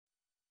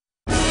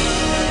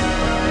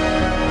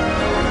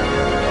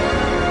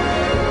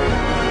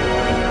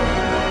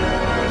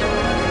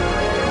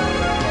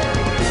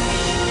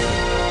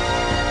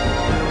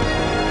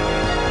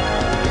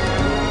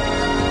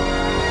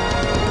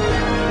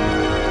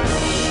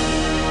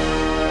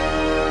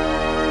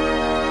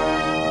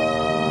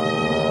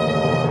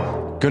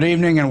Good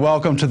evening and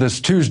welcome to this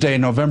Tuesday,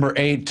 November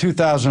 8,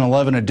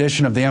 2011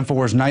 edition of the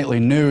Infowars Nightly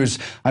News.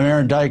 I'm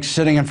Aaron Dykes,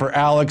 sitting in for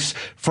Alex.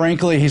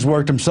 Frankly, he's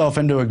worked himself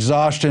into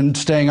exhaustion,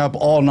 staying up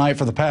all night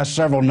for the past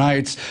several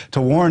nights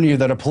to warn you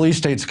that a police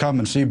state's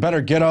coming. So you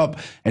better get up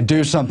and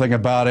do something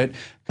about it,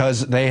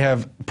 because they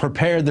have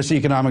prepared this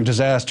economic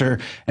disaster,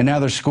 and now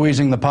they're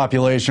squeezing the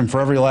population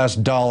for every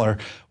last dollar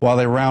while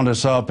they round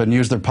us up and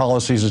use their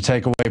policies to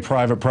take away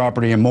private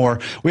property and more.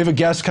 We have a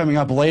guest coming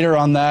up later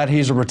on that.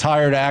 He's a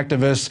retired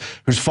activist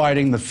who's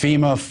fighting the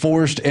FEMA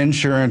forced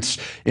insurance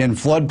in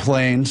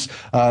floodplains.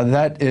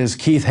 That is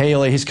Keith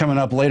Haley. He's coming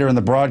up later in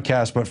the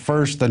broadcast, but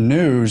first, the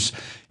news.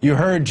 You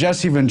heard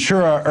Jesse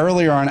Ventura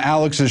earlier on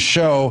Alex's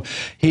show.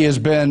 He has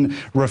been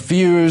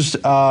refused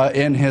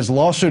in his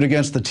lawsuit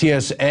against the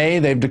TSA.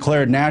 They've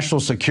declared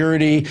national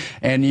security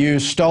and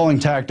used stalling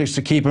tactics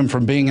to keep him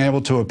from being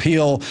able to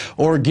appeal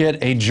or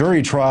get a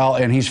jury trial,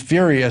 and he's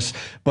furious.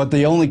 But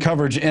the only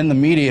coverage in the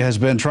media has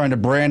been trying to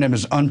brand him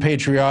as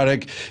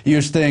unpatriotic,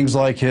 use things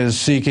like his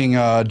seeking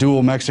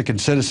dual Mexican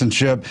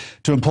citizenship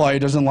to imply he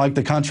doesn't like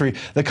the country.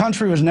 The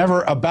country was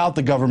never about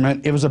the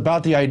government. It was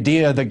about the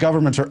idea that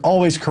governments are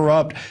always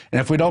corrupt,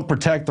 and if we don't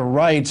protect the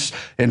rights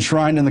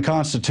enshrined in the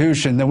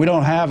Constitution, then we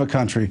don't have a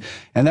country.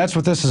 And that's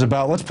what this is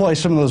about. Let's play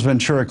some of those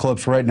Ventura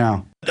clips right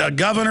now.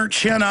 Governor,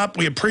 chin up.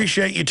 We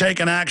appreciate you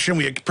taking action.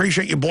 We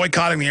appreciate you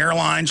boycotting the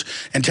airlines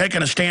and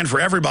taking a stand for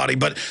everybody.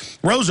 But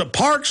Rosa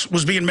Parks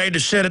was being made to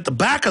sit at the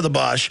back of the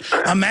bus.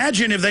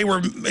 Imagine if they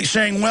were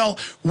saying, well,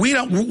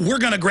 we're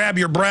going to grab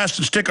your breast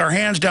and stick our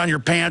hands down your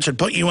pants and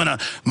put you in a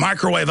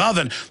microwave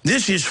oven.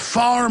 This is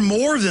far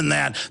more than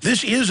that.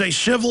 This is a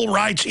civil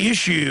rights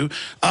issue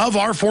of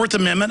our Fourth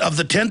Amendment, of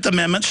the 10th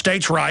Amendment,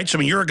 states' rights. I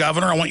mean, you're a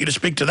governor. I want you to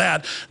speak to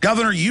that.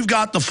 Governor, you've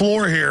got the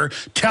floor here.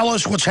 Tell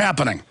us what's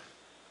happening.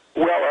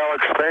 Well,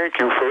 Alex, thank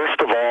you.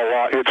 First of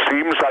all, it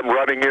seems I'm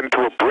running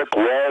into a brick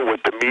wall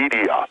with the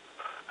media.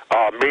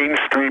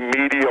 Mainstream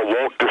media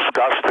won't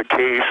discuss the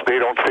case. They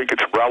don't think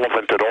it's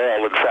relevant at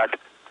all. In fact,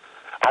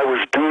 I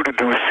was due to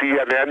do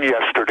CNN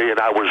yesterday, and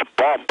I was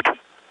bumped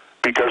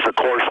because, of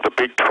course, the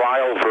big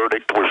trial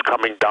verdict was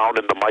coming down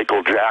in the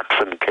Michael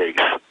Jackson case.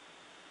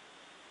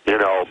 You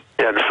know,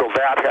 and so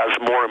that has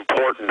more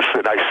importance.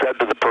 And I said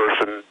to the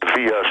person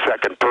via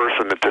second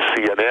person at the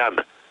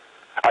CNN,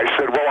 I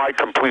said, well, I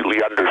completely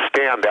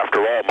understand.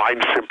 After all,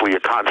 mine's simply a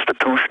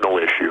constitutional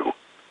issue.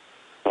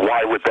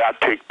 Why would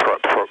that take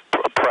preference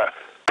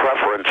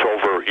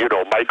over, you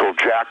know, Michael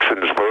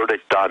Jackson's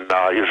verdict on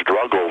his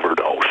drug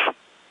overdose?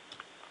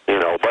 You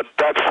know, but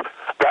that's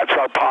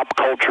our pop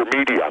culture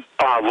media.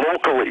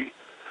 Locally,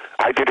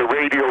 I did a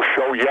radio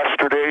show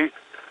yesterday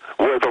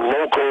where the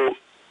local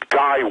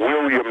Guy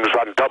Williams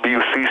on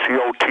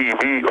WCCO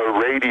TV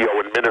or radio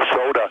in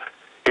Minnesota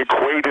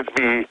equated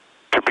me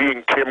to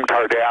being Kim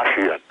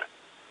Kardashian,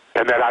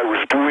 and that I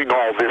was doing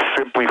all this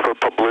simply for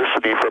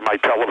publicity for my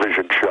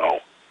television show.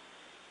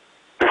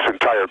 This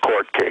entire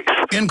court case.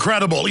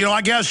 Incredible. You know,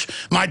 I guess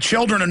my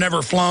children have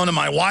never flown, and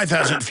my wife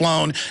hasn't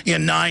flown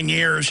in 9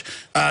 years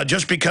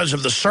just because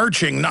of the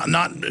searching,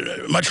 not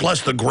much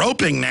less the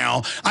groping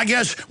now. I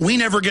guess we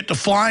never get to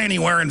fly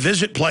anywhere and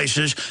visit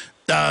places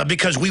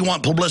because we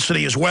want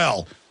publicity as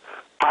well.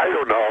 I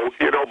don't know,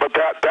 you know, but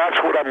that's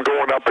what I'm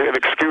going up in.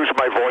 Excuse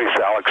my voice,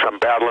 Alex. I'm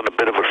battling a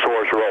bit of a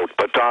sore throat.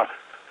 But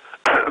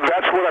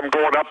that's what I'm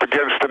going up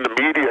against in the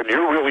media, and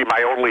you're really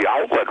my only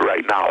outlet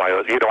right now.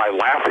 I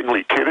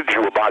laughingly kidded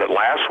you about it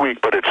last week,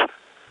 but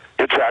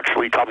it's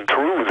actually come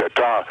true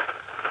that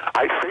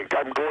I think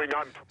I'm going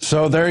on.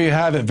 So there you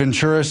have it.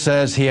 Ventura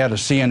says he had a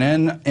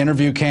CNN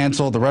interview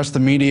canceled. The rest of the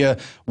media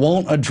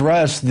won't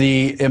address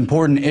the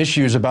important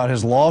issues about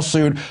his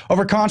lawsuit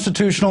over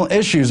constitutional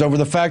issues, over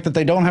the fact that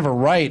they don't have a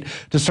right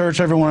to search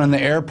everyone in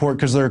the airport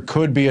because there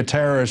could be a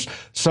terrorist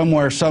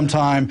somewhere,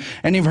 sometime.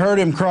 And you've heard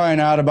him crying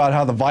out about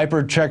how the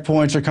Viper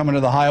checkpoints are coming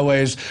to the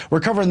highways. We're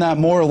covering that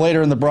more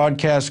later in the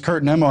broadcast.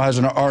 Kurt Nemo has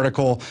an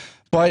article.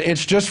 But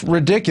it's just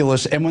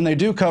ridiculous. And when they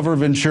do cover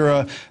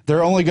Ventura,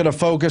 they're only going to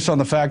focus on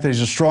the fact that he's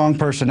a strong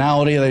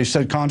personality, that he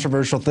said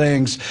controversial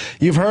things.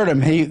 You've heard him.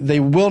 They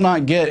will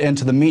not get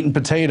into the meat and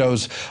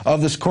potatoes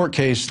of this court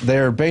case.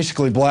 They're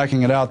basically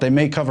blacking it out. They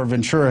may cover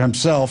Ventura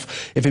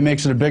himself if he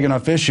makes it a big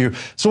enough issue.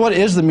 So what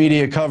is the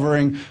media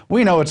covering?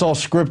 We know it's all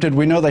scripted.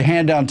 We know they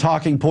hand down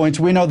talking points.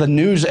 We know the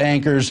news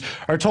anchors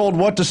are told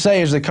what to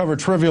say as they cover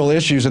trivial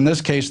issues. In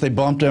this case, they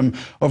bumped him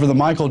over the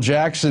Michael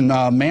Jackson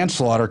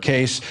manslaughter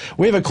case.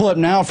 We have a clip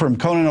now from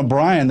Conan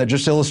O'Brien that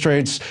just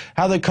illustrates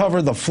how they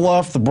cover the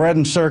fluff, the bread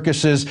and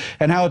circuses,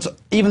 and how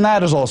even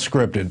that is all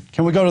scripted.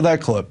 Can we go to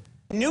that clip?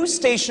 News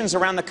stations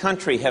around the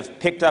country have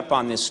picked up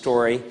on this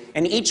story,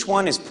 and each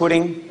one is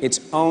putting its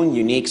own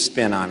unique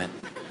spin on it.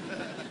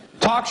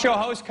 Talk show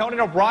host Conan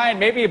O'Brien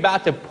may be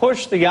about to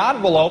push the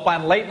envelope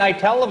on late-night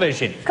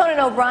television. Conan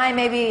O'Brien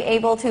may be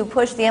able to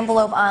push the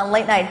envelope on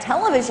late-night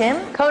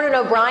television. Conan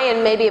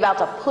O'Brien may be about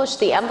to push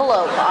the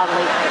envelope on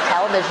late-night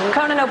television.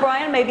 Conan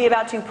O'Brien may be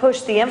about to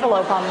push the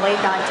envelope on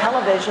late-night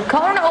television.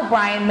 Conan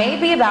O'Brien may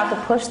be about to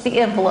push the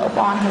envelope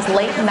on his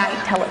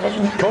late-night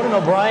television. Conan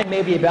O'Brien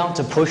may be about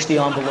to push the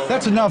envelope.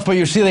 That's enough, but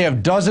you see they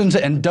have dozens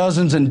and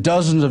dozens and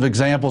dozens of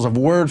examples of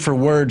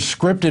word-for-word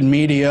scripted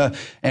media,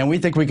 and we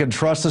think we can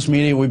trust this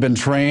media. We've been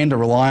trained to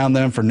rely on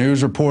them for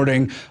news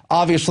reporting.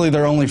 Obviously,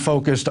 they're only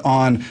focused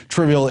on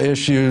trivial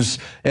issues,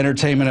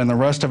 entertainment, and the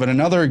rest of it.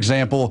 Another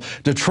example,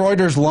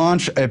 Detroiters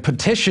launch a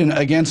petition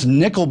against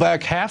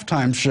Nickelback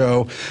halftime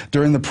show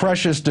during the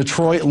precious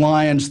Detroit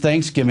Lions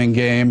Thanksgiving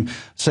game,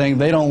 saying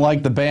they don't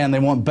like the band, they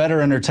want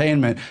better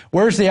entertainment.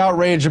 Where's the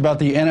outrage about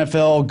the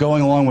NFL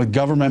going along with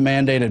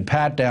government-mandated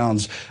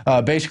pat-downs,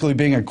 basically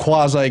being a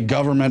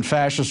quasi-government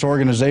fascist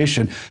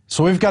organization?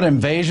 So we've got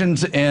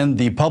invasions in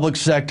the public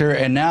sector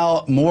and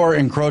now more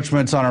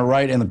encroachments on our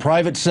right in the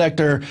private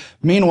sector.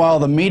 Meanwhile,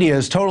 the media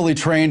is totally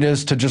trained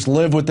us to just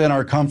live within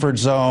our comfort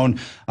zone,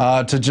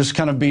 to just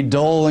kind of be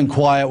dull and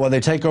quiet while they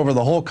take over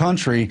the whole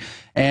country.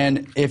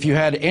 And if you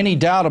had any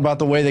doubt about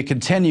the way they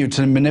continue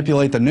to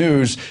manipulate the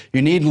news,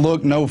 you need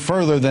look no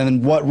further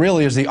than what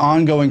really is the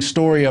ongoing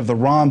story of the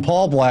Ron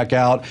Paul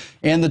blackout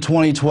in the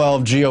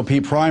 2012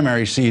 GOP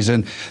primary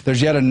season.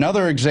 There's yet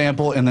another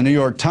example in the New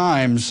York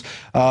Times.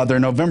 Their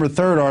November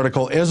 3rd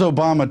article, Is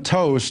Obama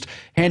Toast?,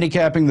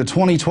 handicapping the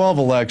 2012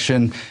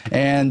 election.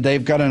 And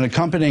they've got an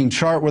accompanying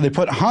chart where they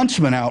put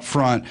Huntsman out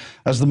front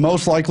as the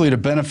most likely to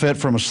benefit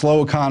from a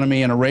slow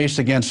economy in a race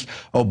against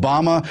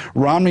Obama.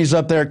 Romney's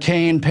up there,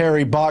 Kaine,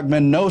 Perry,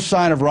 Bachman. No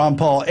sign of Ron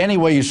Paul. Any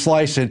way you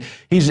slice it,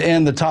 he's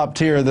in the top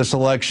tier of this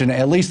election,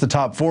 at least the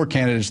top 4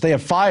 candidates. They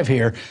have 5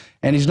 here.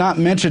 And he's not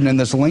mentioned in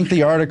this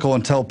lengthy article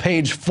until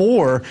page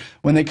 4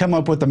 when they come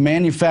up with the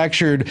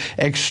manufactured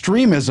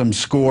extremism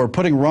score,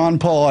 putting Ron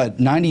Paul at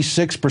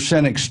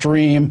 96%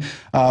 extreme,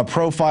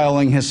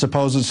 profiling his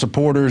supposed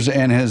supporters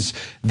and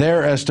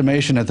their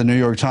estimation at the New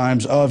York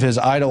Times of his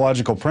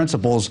ideological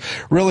principles,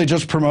 really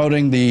just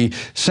promoting the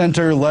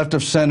center, left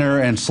of center,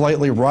 and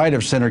slightly right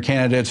of center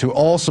candidates who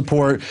all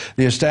support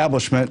the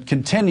establishment.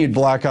 Continued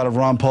blackout of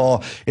Ron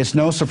Paul. It's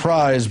no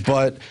surprise,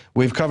 but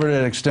we've covered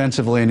it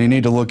extensively, and you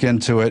need to look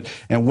into it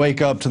and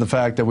wake up to the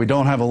fact that we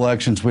don't have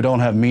elections, we don't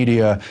have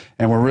media,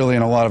 and we're really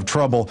in a lot of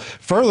trouble.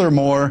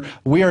 Furthermore,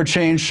 We Are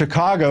Change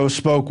Chicago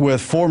spoke with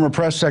former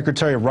Press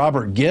Secretary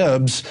Robert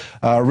Gibbs,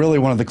 really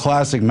one of the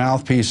classic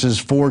mouthpieces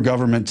for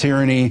government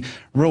tyranny.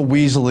 Real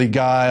weaselly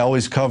guy,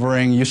 always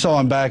covering. You saw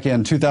him back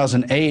in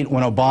 2008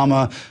 when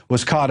Obama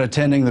was caught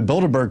attending the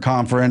Bilderberg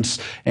conference,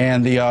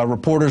 and the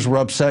reporters were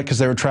upset because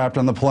they were trapped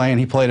on the plane.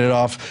 He played it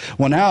off.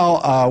 Well,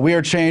 now We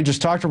Are Change has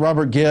talked to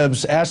Robert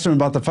Gibbs, asked him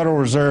about the Federal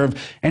Reserve,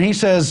 and he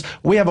says,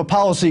 we have a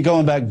policy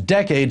going back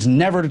decades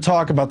never to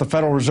talk about the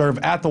Federal Reserve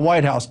at the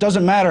White House.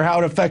 Doesn't matter how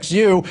it affects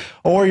you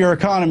or your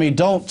economy.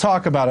 Don't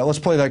talk about it. Let's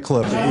play that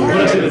clip. The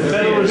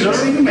Federal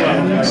Reserve,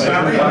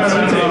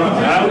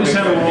 I always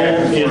had a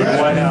role in the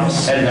White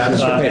House.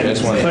 Clarence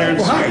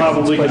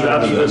probably could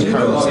vouch for this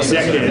for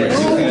decades.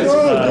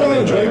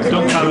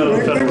 Don't comment on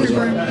the Federal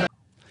Reserve.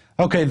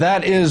 Okay,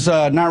 that is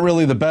not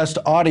really the best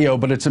audio,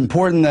 but it's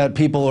important that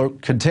people are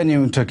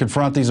continuing to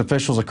confront these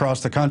officials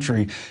across the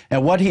country.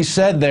 And what he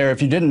said there,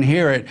 if you didn't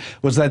hear it,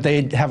 was that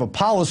they have a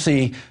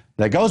policy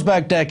that goes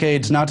back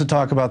decades not to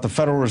talk about the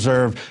Federal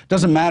Reserve.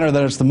 Doesn't matter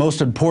that it's the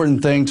most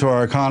important thing to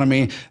our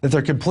economy, that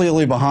they're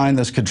completely behind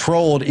this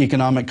controlled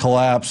economic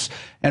collapse.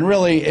 And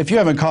really, if you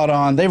haven't caught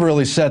on, they've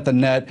really set the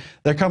net.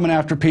 They're coming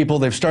after people.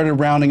 They've started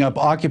rounding up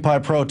Occupy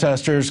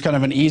protesters, kind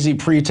of an easy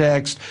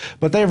pretext,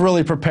 but they've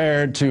really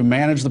prepared to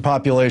manage the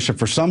population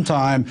for some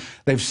time.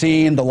 They've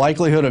seen the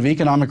likelihood of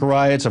economic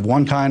riots of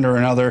one kind or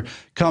another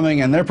coming,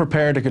 and they're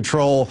prepared to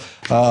control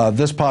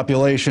this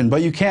population.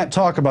 But you can't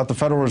talk about the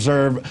Federal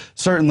Reserve,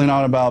 certainly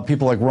not about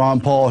people like Ron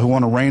Paul who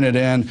want to rein it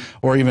in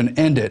or even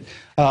end it.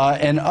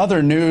 And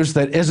other news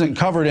that isn't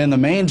covered in the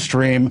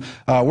mainstream,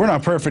 we're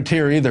not perfect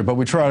here either, but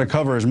we try to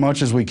cover as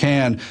much as we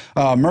can.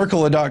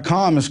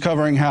 Merkle.com is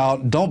covering how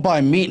don't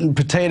buy meat and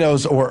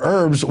potatoes or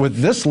herbs with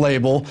this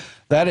label.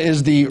 That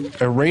is the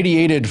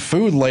irradiated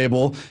food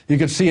label. You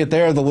can see it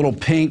there, the little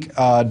pink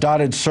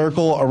dotted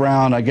circle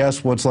around, I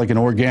guess, what's like an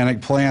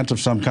organic plant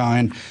of some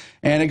kind.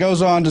 And it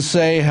goes on to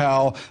say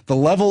how the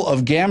level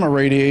of gamma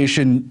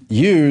radiation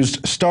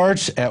used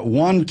starts at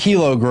 1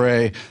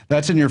 kilogray.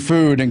 That's in your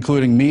food,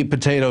 including meat,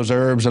 potatoes,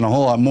 herbs, and a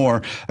whole lot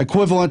more,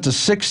 equivalent to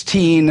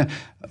 16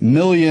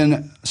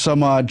 million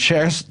some odd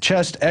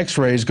chest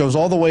x-rays, goes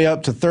all the way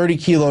up to 30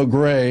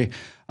 kilogray,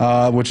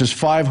 which is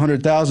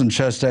 500,000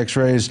 chest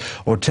x-rays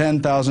or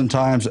 10,000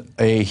 times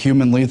a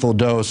human lethal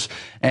dose.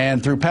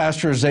 And through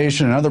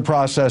pasteurization and other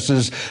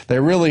processes, they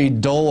really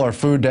dull our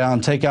food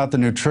down, take out the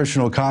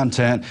nutritional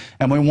content,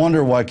 and we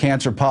wonder why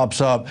cancer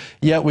pops up.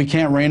 Yet we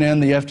can't rein in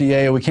the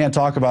FDA. We can't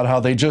talk about how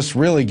they just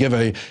really give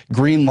a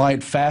green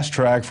light fast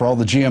track for all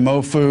the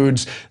GMO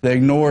foods. They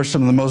ignore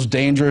some of the most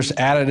dangerous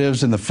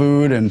additives in the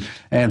food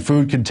and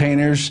food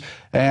containers.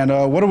 And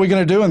what are we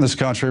going to do in this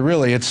country,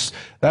 really?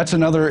 That's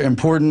another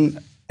important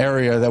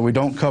area that we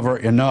don't cover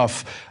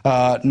enough.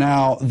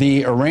 Now,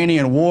 the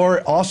Iranian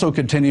war also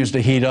continues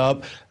to heat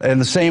up. In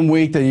the same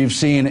week that you've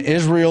seen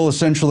Israel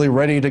essentially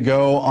ready to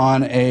go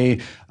on a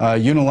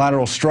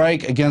unilateral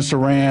strike against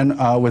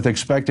Iran with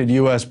expected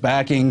U.S.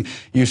 backing,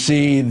 you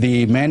see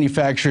the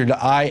manufactured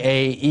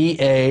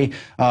IAEA,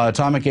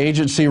 Atomic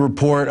Agency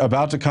report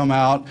about to come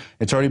out.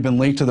 It's already been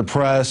leaked to the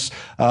press,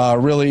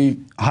 really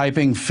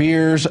hyping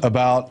fears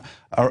about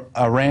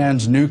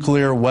Iran's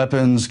nuclear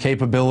weapons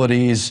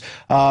capabilities,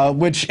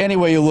 which any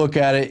way you look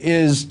at it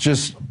is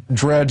just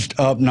dredged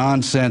up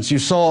nonsense. You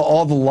saw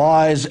all the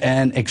lies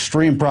and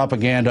extreme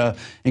propaganda,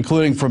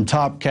 including from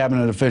top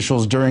cabinet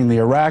officials during the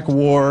Iraq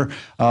war,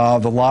 the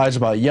lies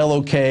about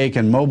yellow cake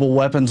and mobile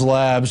weapons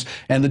labs,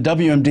 and the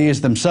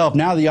WMDs themselves.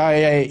 Now the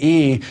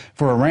IAEA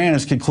for Iran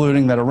is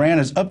concluding that Iran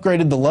has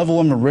upgraded the level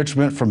of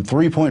enrichment from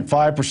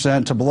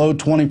 3.5% to below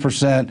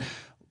 20%.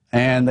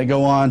 And they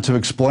go on to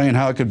explain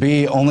how it could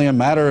be only a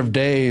matter of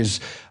days,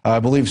 I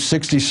believe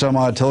 60 some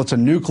odd, till it's a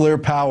nuclear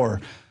power.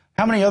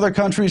 How many other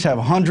countries have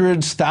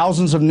hundreds,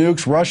 thousands of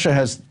nukes? Russia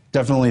has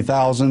definitely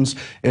thousands.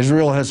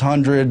 Israel has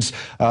hundreds.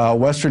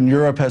 Western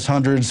Europe has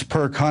hundreds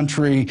per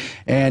country.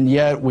 And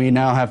yet we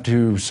now have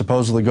to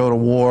supposedly go to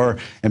war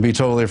and be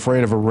totally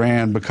afraid of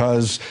Iran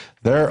because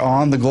they're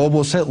on the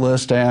globalist hit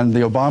list, and the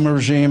Obama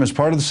regime is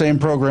part of the same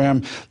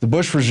program the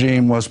Bush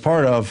regime was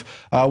part of.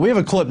 We have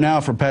a clip now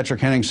from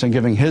Patrick Henningsen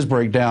giving his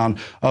breakdown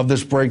of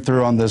this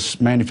breakthrough on this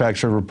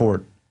manufactured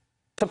report.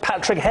 To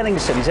Patrick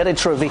Henningsen, he's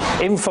editor of the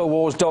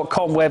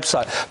Infowars.com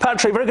website.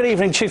 Patrick, very good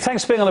evening to you.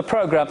 Thanks for being on the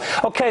programme.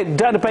 OK,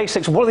 down to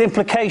basics, what are the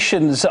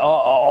implications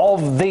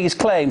of these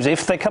claims?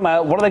 If they come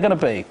out, what are they going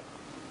to be?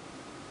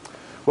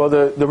 Well,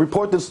 the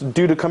report that's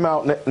due to come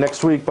out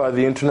next week by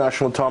the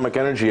International Atomic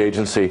Energy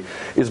Agency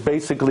is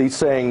basically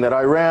saying that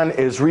Iran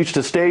has reached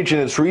a stage in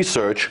its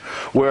research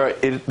where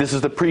this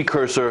is the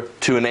precursor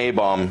to an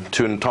A-bomb,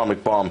 to an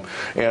atomic bomb.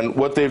 And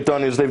what they've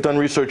done is they've done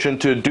research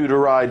into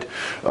deuteride,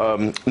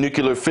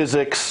 nuclear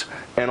physics,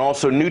 and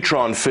also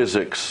neutron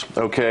physics,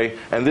 okay?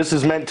 And this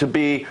is meant to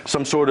be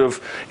some sort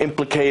of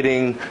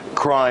implicating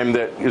crime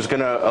that is going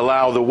to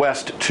allow the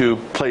West to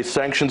place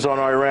sanctions on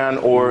Iran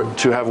or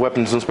to have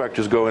weapons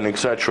inspectors go in,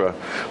 etc.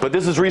 But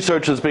this is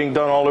research that's being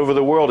done all over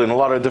the world in a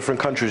lot of different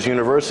countries,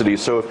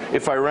 universities. So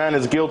if Iran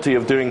is guilty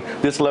of doing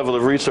this level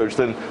of research,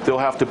 then they'll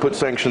have to put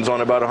sanctions on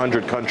about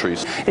 100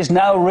 countries. Is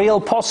now a real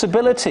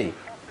possibility?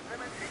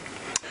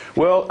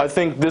 Well, I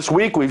think this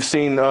week we've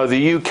seen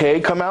the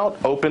UK come out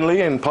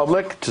openly in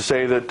public to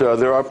say that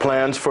there are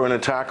plans for an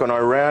attack on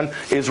Iran.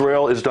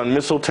 Israel has done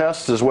missile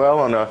tests as well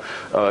on a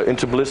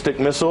interballistic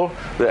missile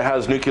that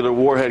has nuclear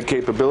warhead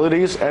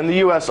capabilities. And the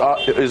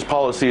U.S.'s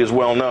policy is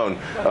well known.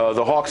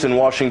 The hawks in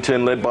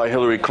Washington, led by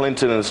Hillary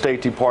Clinton and the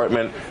State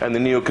Department and the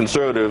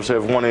neoconservatives,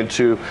 have wanted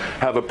to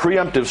have a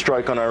preemptive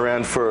strike on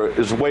Iran for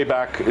as way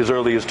back as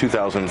early as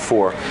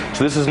 2004.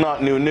 So this is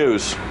not new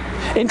news.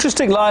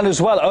 Interesting line as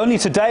well. Only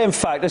today, in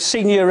fact, a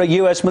senior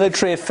U.S.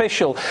 military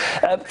official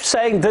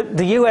saying that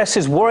the U.S.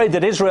 is worried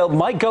that Israel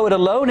might go it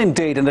alone,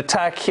 indeed, and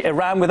attack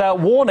Iran without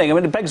warning. I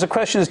mean, it begs the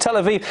question, has Tel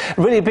Aviv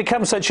really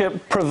become such a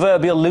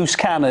proverbial loose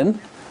cannon?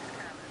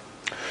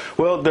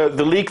 Well, the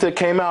leak that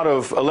came out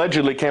of,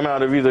 allegedly came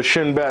out of either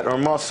Shin Bet or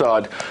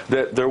Mossad,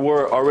 that there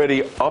were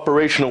already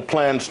operational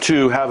plans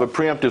to have a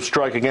preemptive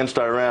strike against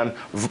Iran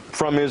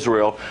from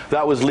Israel.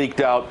 That was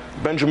leaked out.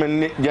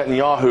 Benjamin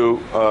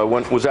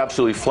Netanyahu was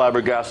absolutely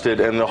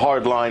flabbergasted, and the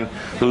hardline,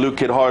 the Luke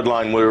Kid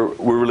hardline, were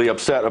really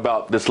upset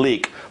about this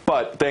leak.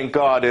 But thank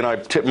God, and I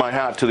tip my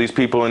hat to these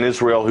people in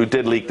Israel who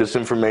did leak this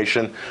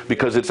information,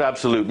 because it's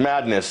absolute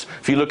madness.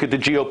 If you look at the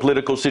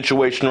geopolitical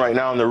situation right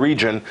now in the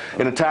region,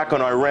 an attack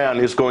on Iran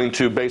is going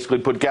to basically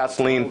put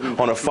gasoline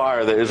on a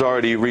fire that has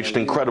already reached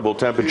incredible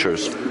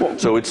temperatures.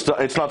 So it's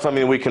not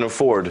something we can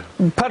afford.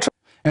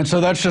 And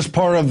so that's just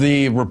part of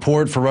the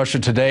report for Russia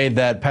Today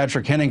that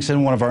Patrick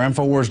Henningsen, one of our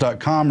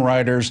Infowars.com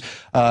writers,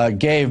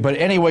 gave. But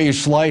any way you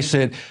slice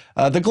it,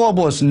 the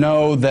globalists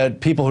know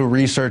that people who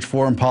research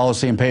foreign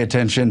policy and pay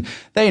attention,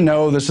 they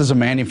know this is a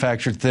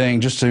manufactured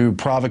thing just to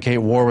provocate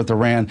war with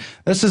Iran.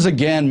 This is,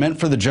 again, meant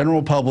for the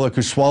general public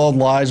who swallowed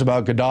lies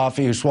about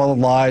Gaddafi, who swallowed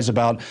lies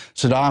about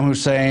Saddam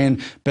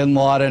Hussein, bin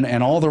Laden,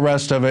 and all the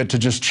rest of it to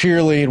just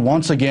cheerlead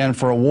once again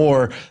for a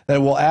war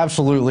that will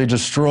absolutely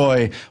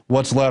destroy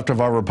what's left of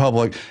our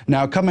republic.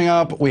 Now, coming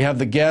up, we have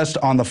the guest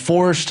on the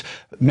forced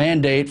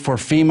mandate for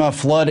FEMA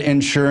flood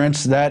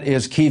insurance. That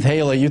is Keith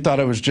Haley. You thought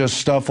it was just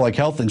stuff like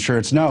health insurance.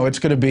 No, it's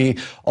going to be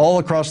all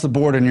across the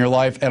board in your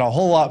life, and a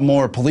whole lot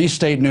more police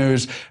state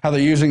news, how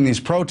they're using these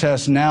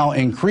protests now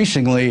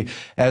increasingly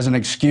as an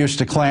excuse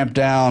to clamp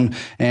down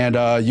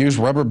and use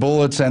rubber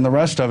bullets and the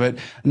rest of it.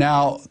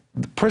 Now,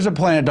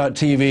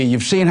 PrisonPlanet.tv,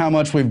 you've seen how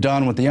much we've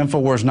done with the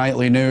Infowars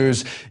Nightly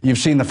News. You've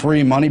seen the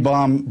free Money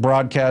Bomb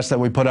broadcast that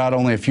we put out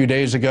only a few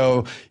days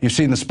ago. You've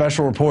seen the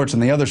special reports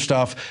and the other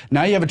stuff.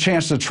 Now you have a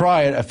chance to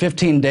try it, a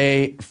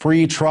 15-day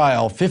free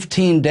trial,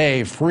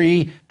 15-day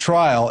free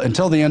trial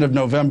until the end of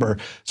November.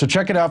 So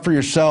check it out for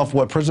yourself,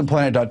 what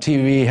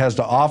PrisonPlanet.tv has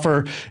to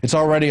offer. It's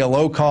already a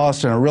low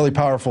cost and a really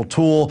powerful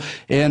tool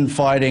in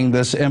fighting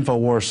this info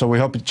war. So we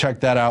hope you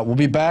check that out. We'll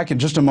be back in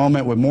just a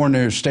moment with more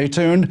news. Stay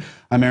tuned.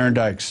 I'm Aaron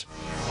Dykes.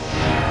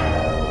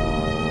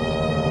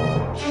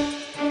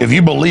 If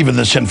you believe in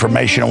this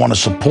information and want to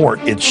support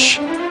its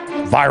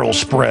viral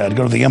spread,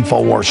 go to the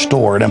Infowars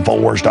store at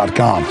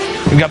Infowars.com.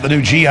 We've got the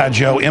new G.I.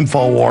 Joe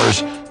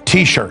Infowars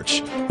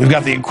t-shirts. We've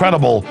got the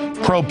incredible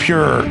Pro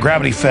Pure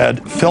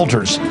gravity-fed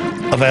filters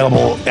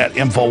available at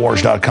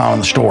Infowars.com in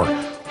the store.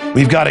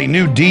 We've got a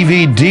new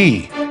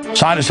DVD,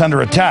 Scientists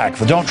Under Attack,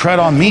 the Don't Tread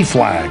on Me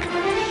flag.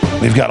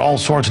 We've got all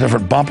sorts of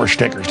different bumper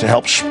stickers to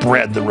help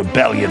spread the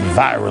rebellion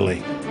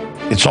virally.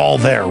 It's all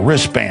there,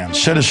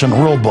 wristbands, citizen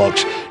rule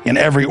books in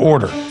every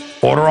order.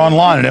 Order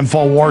online at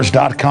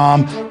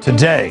Infowars.com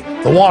today.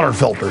 The water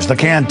filters, the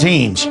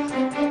canteens,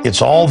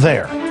 it's all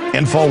there.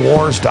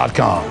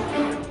 Infowars.com.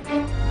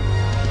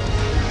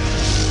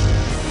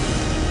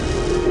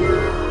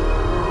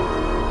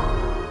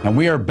 And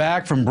we are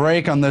back from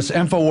break on this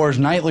Infowars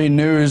Nightly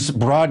News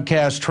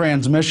broadcast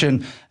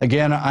transmission.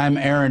 Again, I'm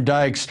Aaron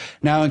Dykes.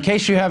 Now, in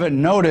case you haven't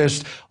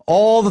noticed,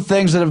 all the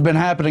things that have been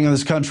happening in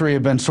this country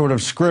have been sort of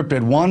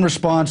scripted. One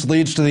response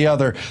leads to the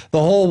other. The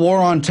whole war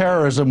on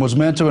terrorism was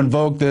meant to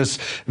invoke this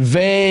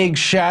vague,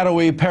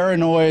 shadowy,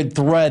 paranoid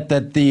threat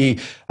that the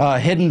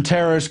hidden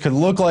terrorist could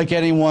look like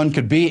anyone,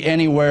 could be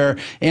anywhere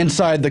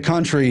inside the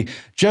country,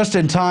 just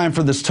in time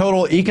for this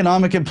total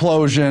economic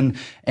implosion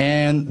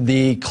and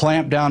the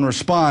clampdown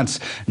response.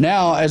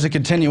 Now, as a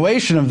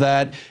continuation of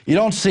that, you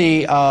don't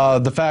see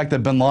the fact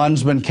that bin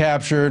Laden's been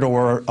captured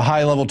or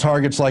high-level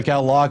targets like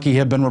al-Awlaki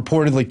have been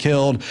reportedly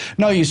killed.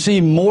 No, you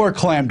see more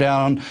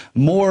clampdown,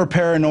 more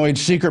paranoid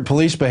secret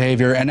police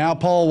behavior, and now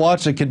Paul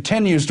Watson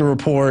continues to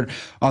report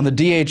on the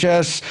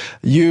DHS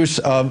use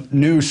of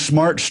new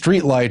smart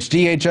streetlights.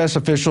 DHS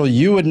official,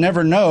 you would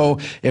never know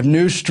if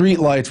new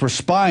streetlights were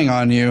spying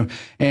on you,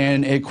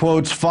 and it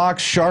quotes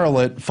Fox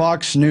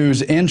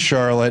News in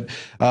Charlotte,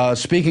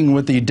 speaking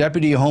with the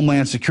Deputy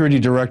Homeland Security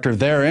Director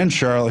there in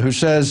Charlotte, who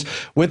says,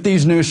 with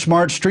these new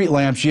smart street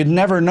lamps, you'd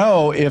never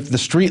know if the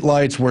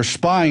streetlights were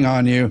spying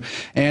on you.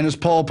 And as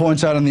Paul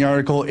points out in the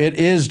article, it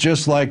is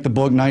just like the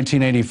book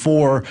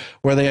 1984,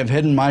 where they have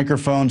hidden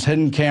microphones,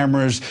 hidden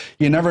cameras.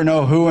 You never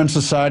know who in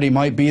society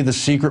might be the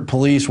secret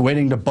police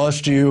waiting to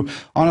bust you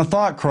on a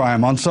thought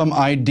crime, on some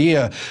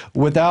idea,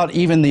 without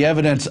even the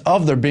evidence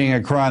of there being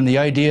a crime, the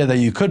idea that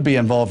you could be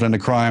involved in a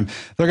crime.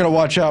 They're going to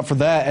watch out for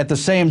that. At the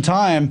same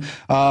time,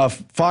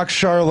 Fox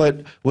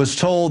Charlotte was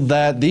told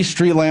that these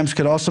street lamps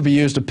could also be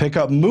used to pick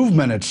up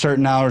movement at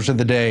certain hours of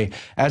the day,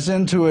 as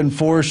in to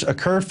enforce a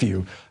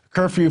curfew.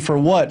 Curfew for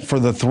what? For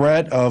the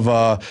threat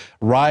of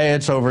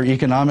riots over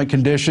economic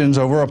conditions,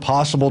 over a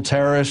possible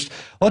terrorist.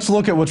 Let's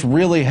look at what's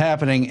really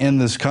happening in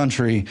this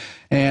country.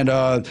 And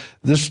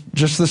this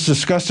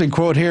disgusting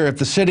quote here: if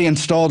the city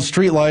installed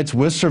streetlights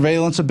with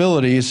surveillance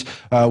abilities,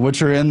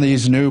 which are in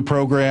these new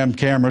programmed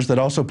cameras that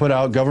also put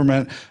out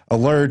government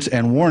alerts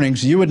and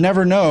warnings, you would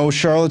never know,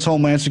 Charlotte's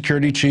Homeland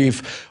Security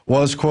chief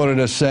was quoted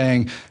as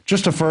saying.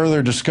 Just a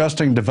further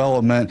disgusting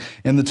development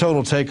in the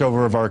total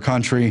takeover of our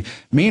country.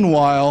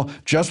 Meanwhile,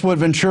 just what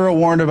Ventura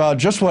warned about,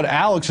 just what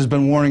Alex has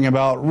been warning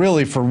about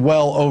really for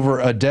well over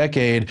a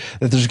decade,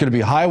 that there's going to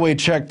be highway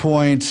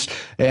checkpoints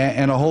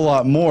and a whole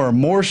lot more.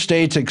 More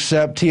states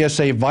accept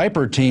TSA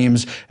Viper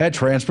teams at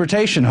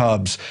transportation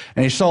hubs.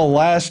 And you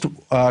saw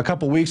a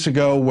couple weeks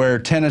ago where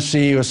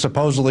Tennessee was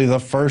supposedly the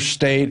first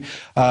state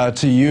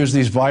to use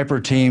these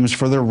Viper teams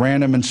for their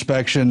random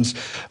inspections.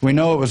 We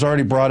know it was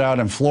already brought out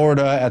in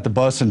Florida at the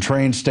bus and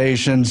train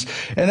stations,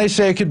 and they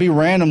say it could be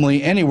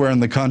randomly anywhere in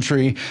the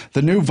country.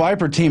 The new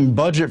Viper team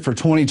budget for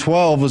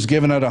 2012 was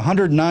given at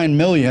 $109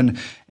 million,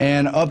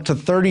 and up to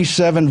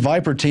 37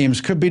 Viper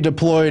teams could be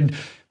deployed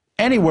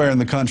anywhere in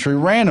the country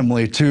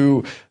randomly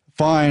to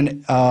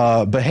find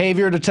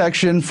behavior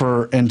detection,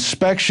 for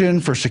inspection,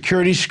 for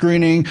security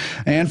screening,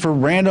 and for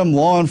random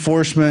law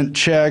enforcement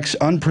checks,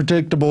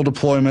 unpredictable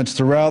deployments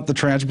throughout the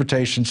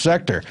transportation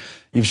sector.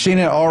 You've seen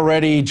it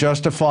already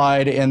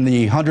justified in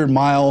the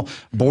 100-mile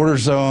border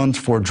zones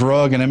for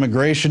drug and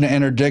immigration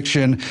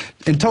interdiction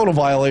in total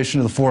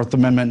violation of the Fourth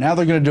Amendment. Now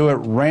they're going to do it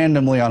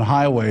randomly on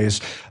highways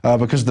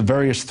because of the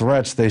various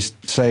threats they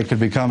say could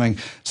be coming.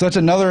 So that's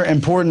another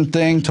important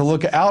thing to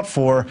look out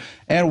for.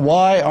 And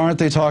why aren't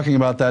they talking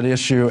about that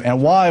issue?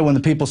 And why, when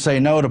the people say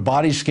no to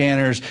body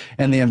scanners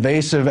and the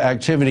invasive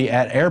activity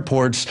at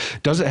airports,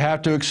 does it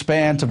have to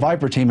expand to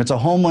Viper Team? It's a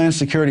Homeland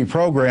Security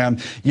program.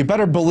 You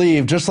better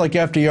believe, just like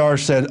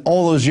FDR said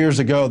all those years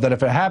ago, that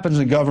if it happens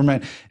in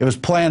government, it was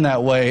planned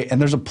that way. And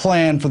there's a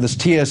plan for this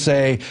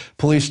TSA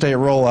police state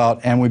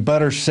rollout, and we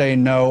better say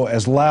no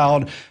as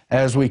loud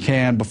as we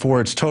can before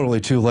it's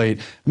totally too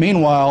late.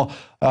 Meanwhile,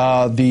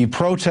 the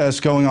protests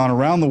going on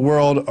around the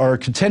world are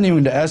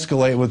continuing to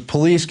escalate, with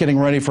police getting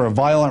ready for a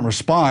violent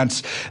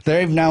response.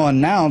 They've now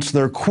announced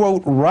their,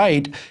 quote,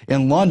 right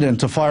in London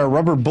to fire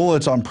rubber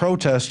bullets on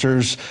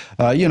protesters,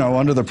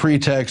 under the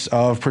pretext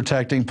of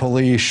protecting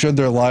police should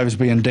their lives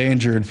be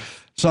endangered.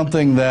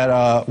 something that,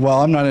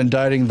 well, I'm not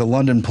indicting the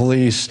London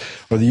police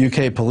or the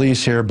UK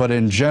police here, but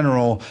in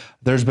general,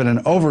 there's been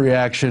an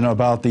overreaction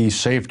about the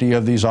safety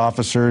of these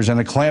officers and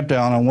a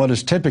clampdown on what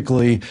is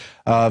typically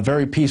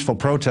very peaceful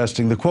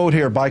protesting. The quote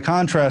here, by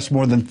contrast,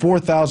 more than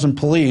 4,000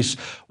 police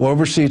will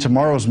oversee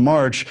tomorrow's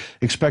march,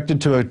 expected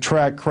to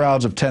attract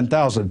crowds of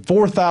 10,000.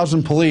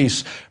 4,000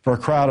 police for a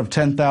crowd of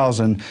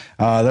 10,000.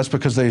 That's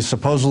because they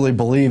supposedly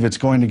believe it's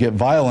going to get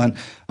violent.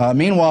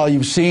 Meanwhile,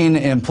 you've seen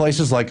in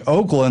places like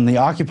Oakland, the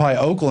Occupy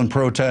Oakland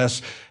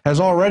protests has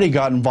already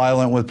gotten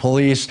violent with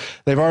police.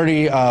 They've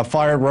already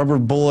fired rubber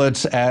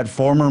bullets at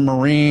former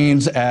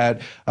Marines,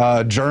 at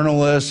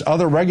journalists,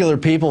 other regular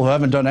people who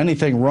haven't done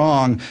anything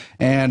wrong.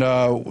 And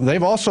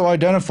they've also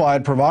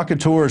identified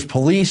provocateurs,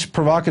 police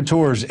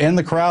provocateurs in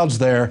the crowds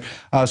there.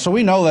 So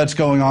we know that's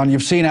going on.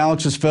 You've seen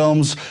Alex's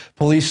films,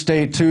 Police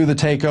State 2, The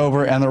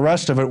Takeover, and the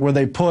rest of it, where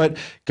they put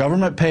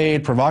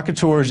government-paid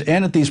provocateurs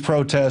in at these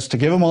protests to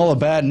give them all a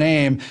bad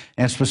name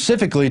and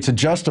specifically to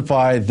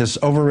justify this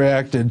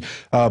overreacted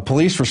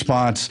police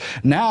response.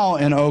 Now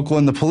in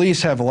Oakland, the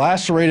police have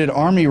lacerated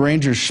Army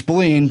Ranger's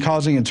spleen,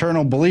 causing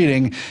internal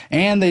bleeding,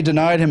 and they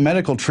denied him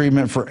medical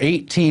treatment for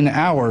 18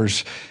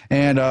 hours.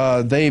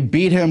 And they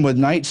beat him with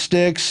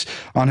nightsticks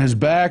on his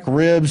back,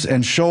 ribs,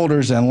 and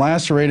shoulders and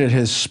lacerated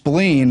his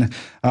spleen.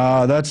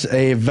 That's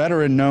a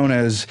veteran known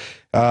as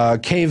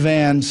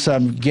Kayvan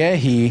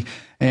Samgehi.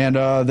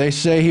 And they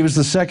say he was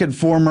the second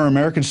former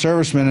American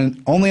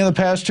serviceman only in the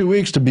past 2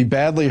 weeks to be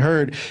badly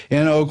hurt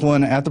in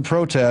Oakland at the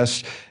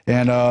protest.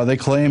 And they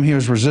claim he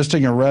was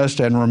resisting arrest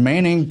and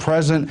remaining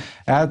present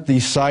at the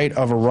site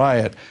of a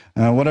riot,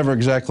 whatever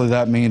exactly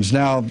that means.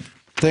 Now,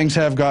 things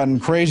have gotten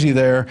crazy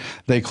there.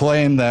 They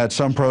claim that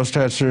some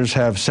protesters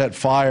have set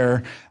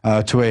fire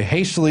to a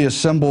hastily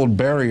assembled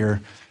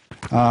barrier.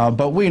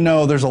 But we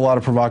know there's a lot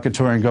of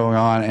provocateuring going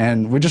on,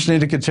 and we just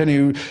need to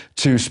continue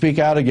to speak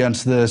out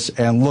against this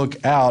and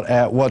look out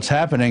at what's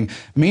happening.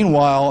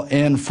 Meanwhile,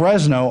 in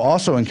Fresno,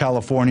 also in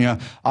California,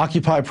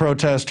 Occupy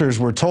protesters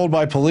were told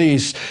by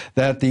police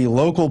that the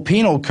local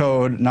penal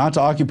code not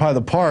to occupy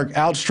the park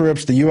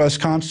outstrips the U.S.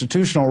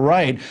 constitutional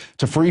right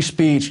to free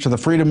speech, to the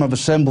freedom of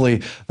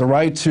assembly, the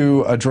right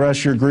to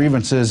address your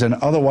grievances and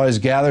otherwise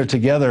gather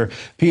together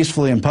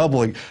peacefully in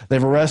public.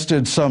 They've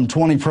arrested some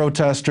 20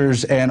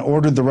 protesters and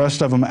ordered the rest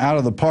of them out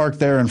of the park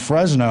there in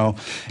Fresno,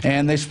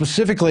 and they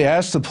specifically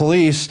asked the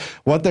police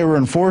what they were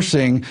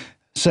enforcing,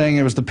 saying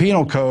it was the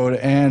penal code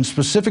and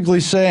specifically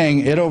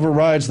saying it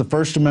overrides the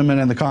First Amendment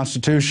and the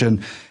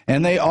Constitution.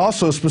 And they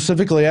also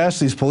specifically asked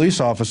these police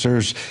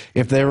officers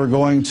if they were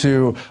going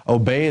to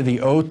obey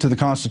the oath to the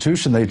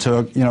Constitution they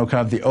took, you know,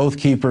 kind of the Oath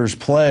Keepers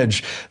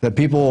pledge that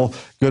people,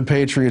 good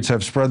patriots,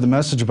 have spread the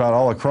message about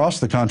all across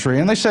the country.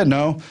 And they said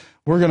no.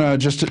 We're going to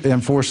just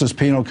enforce this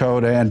penal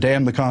code and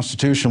damn the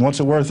Constitution.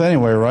 What's it worth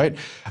anyway, right?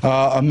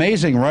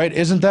 Amazing, right?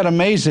 Isn't that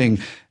amazing?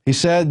 He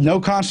said, no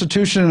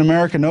Constitution in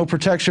America, no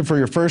protection for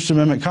your First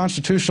Amendment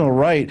constitutional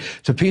right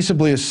to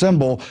peaceably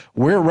assemble.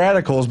 We're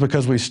radicals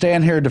because we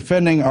stand here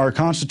defending our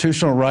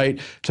constitutional right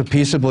to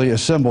peaceably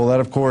assemble. That,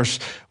 of course,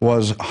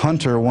 was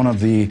Hunter, one of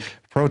the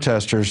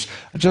protesters.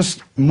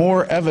 Just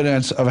more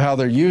evidence of how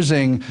they're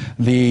using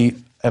the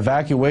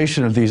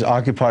evacuation of these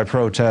Occupy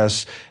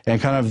protests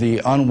and kind of the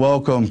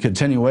unwelcome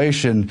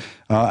continuation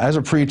as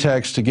a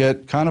pretext to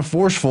get kind of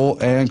forceful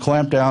and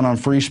clamp down on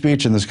free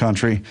speech in this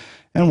country.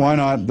 And why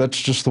not?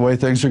 That's just the way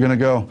things are going to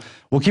go.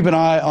 We'll keep an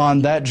eye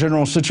on that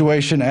general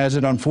situation as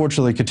it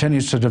unfortunately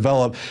continues to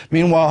develop.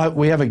 Meanwhile,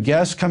 we have a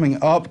guest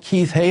coming up,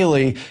 Keith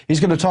Haley. He's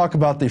going to talk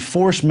about the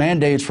forced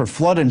mandates for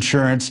flood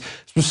insurance,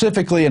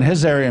 specifically in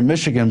his area in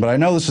Michigan, but I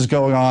know this is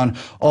going on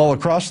all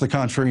across the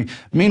country.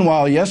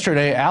 Meanwhile,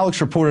 yesterday,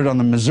 Alex reported on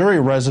the Missouri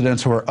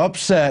residents who are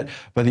upset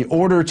by the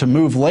order to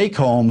move lake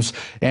homes,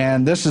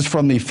 and this is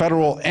from the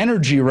Federal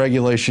Energy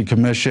Regulation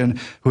Commission,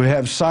 who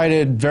have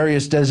cited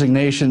various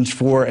designations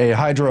for a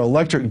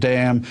hydroelectric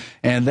dam,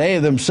 and they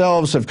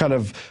themselves have kind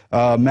of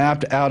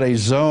mapped out a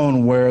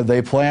zone where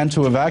they plan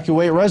to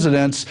evacuate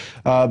residents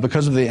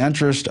because of the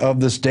interest of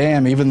this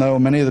dam, even though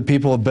many of the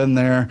people have been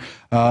there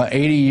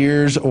 80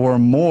 years or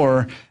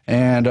more.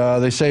 And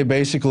they say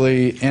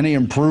basically any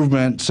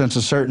improvement since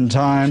a certain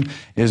time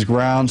is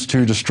grounds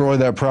to destroy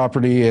that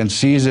property and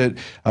seize it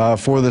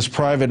for this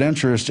private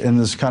interest in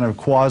this kind of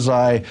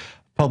quasi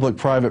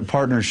public-private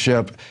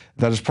partnership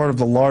that is part of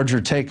the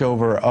larger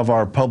takeover of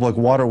our public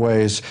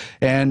waterways.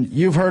 And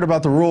you've heard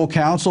about the rural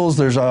councils.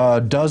 There's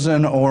a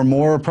dozen or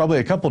more, probably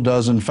a couple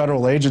dozen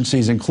federal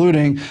agencies,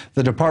 including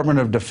the Department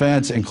of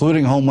Defense,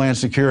 including Homeland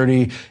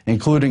Security,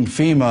 including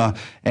FEMA,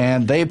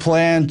 and they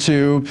plan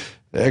to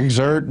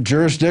exert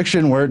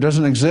jurisdiction where it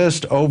doesn't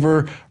exist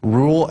over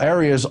rural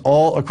areas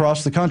all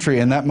across the country,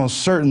 and that most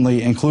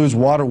certainly includes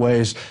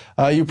waterways.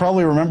 You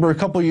probably remember a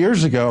couple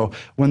years ago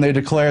when they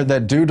declared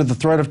that due to the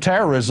threat of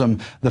terrorism,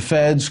 the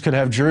feds could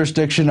have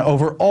jurisdiction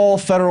over all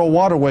federal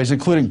waterways,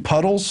 including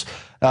puddles.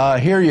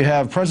 Here you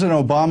have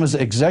President Obama's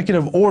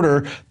Executive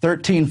Order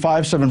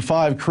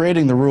 13575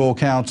 creating the rural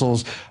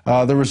councils.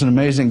 There was an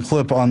amazing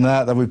clip on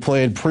that we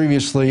played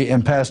previously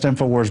in past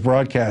Infowars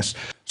broadcasts.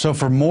 So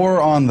for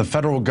more on the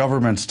federal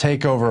government's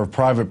takeover of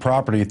private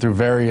property through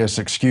various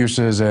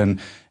excuses and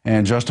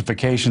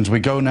justifications,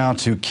 we go now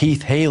to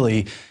Keith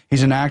Haley.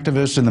 He's an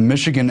activist in the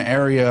Michigan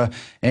area,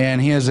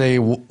 and he has a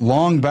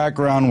long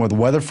background with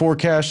weather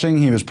forecasting.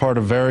 He was part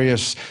of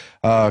various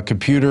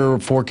computer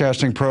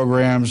forecasting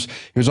programs.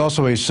 He was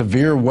also a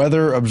severe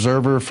weather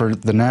observer for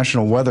the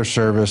National Weather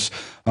Service,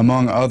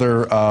 among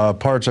other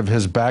parts of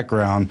his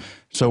background.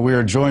 So we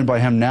are joined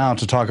by him now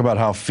to talk about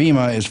how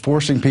FEMA is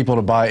forcing people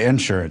to buy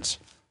insurance.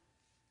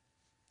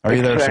 Are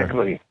you there, sir?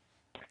 Exactly.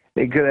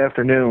 Hey, good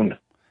afternoon.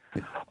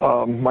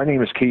 My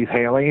name is Keith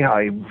Haley.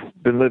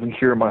 I've been living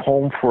here in my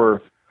home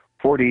for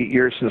 48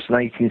 years since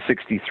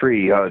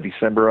 1963,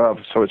 December of.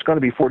 So it's going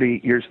to be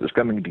 48 years this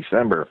coming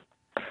December.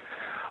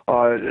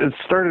 It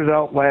started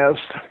out last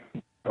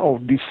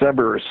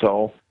December or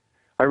so.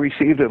 I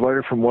received a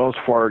letter from Wells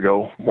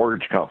Fargo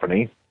Mortgage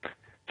Company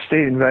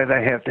stating that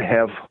I have to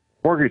have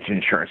mortgage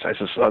insurance. I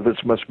said,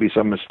 this must be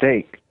some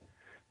mistake.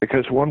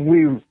 Because when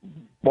we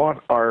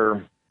bought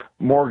our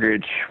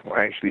mortgage,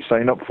 I actually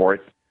signed up for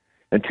it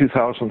in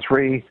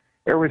 2003,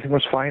 everything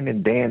was fine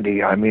and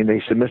dandy. I mean,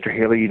 they said, Mr.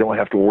 Haley, you don't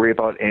have to worry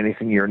about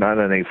anything. You're not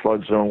in a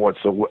flood zone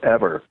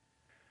whatsoever.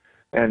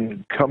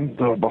 And come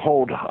to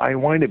behold, I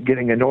wind up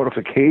getting a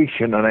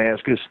notification, and I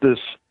asked, is this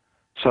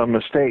some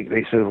mistake?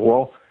 They said,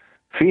 well,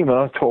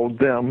 FEMA told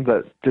them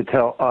that to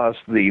tell us,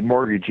 the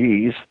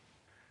mortgagees,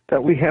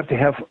 that we have to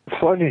have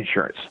flood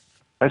insurance.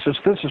 I said,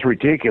 this is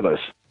ridiculous.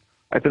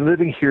 I've been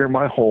living here in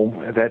my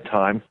home at that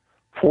time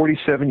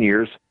 47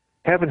 years,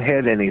 haven't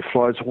had any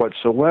floods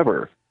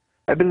whatsoever.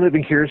 I've been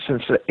living here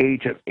since the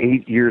age of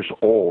 8 years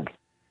old.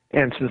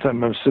 And since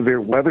I'm a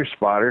severe weather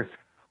spotter,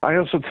 I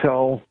also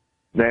tell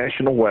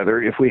National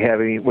Weather if we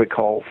have any what we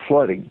call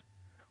flooding.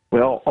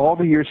 Well, all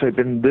the years I've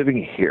been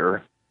living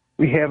here,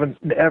 we haven't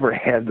ever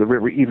had the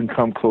river even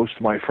come close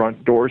to my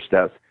front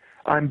doorstep.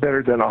 I'm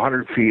better than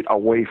 100 feet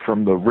away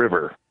from the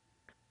river.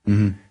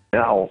 Mm-hmm.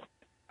 Now,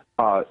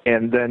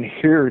 and then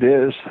here it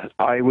is,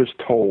 I was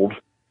told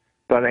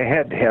that I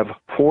had to have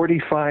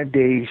 45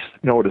 days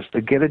notice to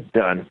get it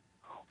done,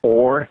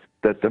 or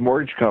that the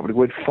mortgage company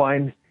would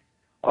find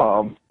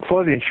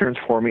flood insurance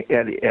for me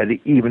at an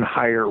even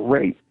higher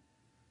rate.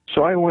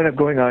 So I went up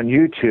going on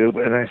YouTube,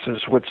 and I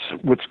says,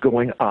 what's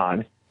going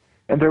on?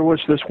 And there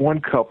was this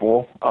one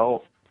couple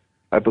out,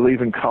 I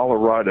believe in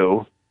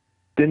Colorado,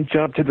 didn't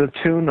jump to the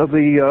tune of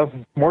the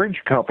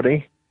mortgage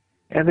company,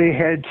 and they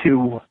had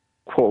to,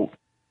 quote,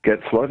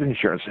 get flood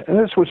insurance. And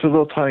this was a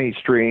little tiny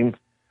stream,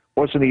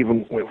 wasn't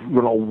even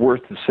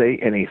worth to say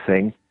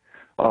anything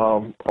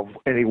of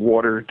any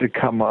water to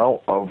come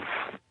out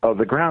of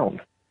the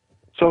ground.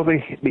 So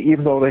they,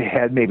 even though they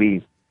had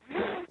maybe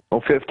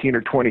 15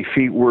 or 20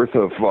 feet worth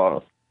of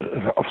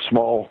a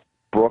small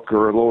brook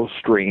or a little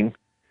stream,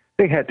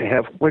 they had to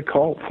have what we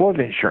call flood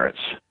insurance.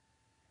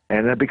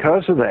 And then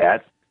because of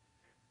that,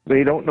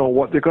 they don't know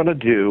what they're going to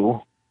do,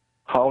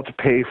 how to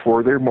pay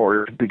for their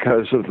mortgage,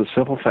 because of the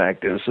simple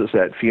fact is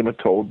that FEMA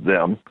told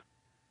them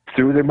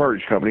through their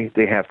mortgage company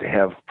they have to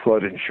have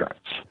flood insurance.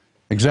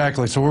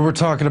 Exactly. So we were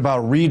talking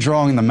about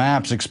redrawing the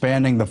maps,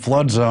 expanding the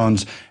flood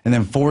zones, and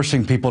then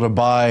forcing people to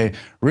buy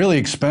really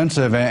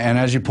expensive, and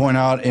as you point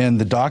out in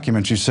the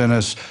documents you sent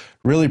us,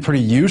 really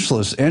pretty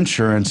useless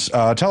insurance.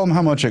 Tell them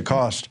how much it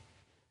cost.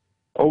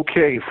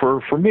 Okay,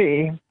 for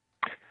me,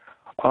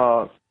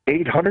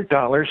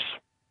 $800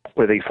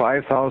 with a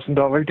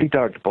 $5,000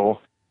 deductible,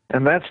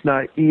 and that's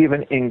not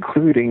even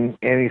including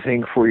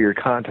anything for your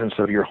contents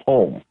of your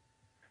home.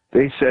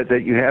 They said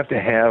that you have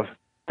to have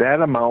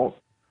that amount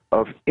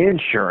of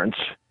insurance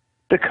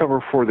to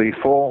cover for the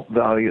full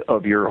value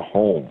of your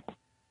home.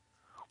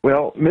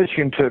 Well,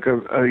 Michigan took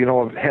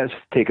has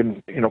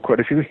taken quite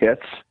a few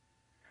hits,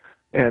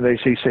 and they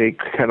say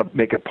kind of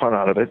make a pun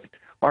out of it.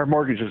 Our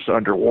mortgage is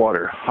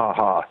underwater, ha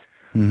ha.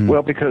 Mm-hmm.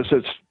 Well, because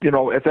it's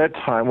at that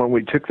time when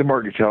we took the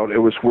mortgage out, it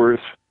was worth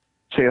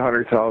say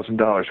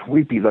 $100,000.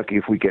 We'd be lucky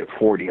if we get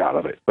 40 out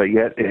of it, but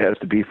yet it has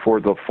to be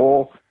for the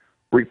full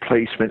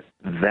replacement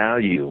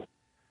value.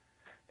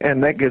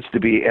 And that gets to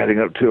be adding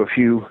up to a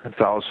few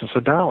thousands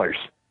of dollars.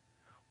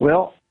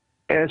 Well,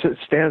 as it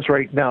stands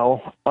right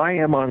now, I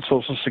am on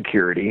Social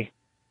Security.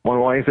 My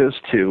wife is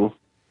too,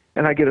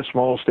 and I get a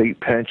small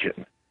state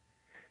pension.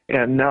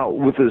 And now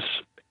with this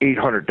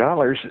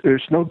 $800,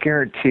 there's no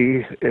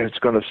guarantee it's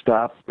going to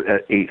stop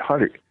at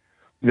 $800.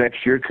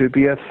 Next year it could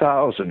be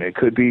 $1,000. It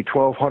could be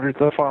 $1,200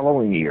 the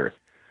following year.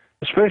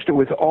 Especially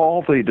with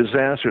all the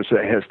disasters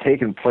that has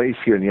taken place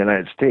here in the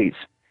United States,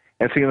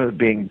 and FEMA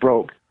being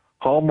broke,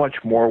 how much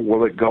more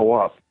will it go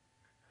up?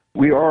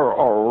 We are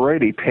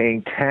already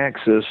paying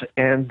taxes,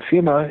 and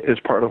FEMA is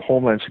part of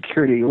Homeland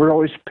Security. We're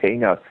always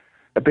paying a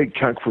big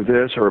chunk for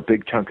this or a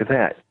big chunk of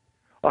that.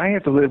 I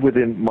have to live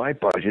within my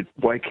budget.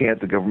 Why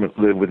can't the government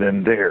live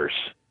within theirs?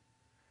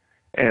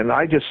 And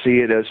I just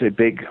see it as a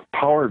big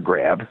power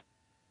grab,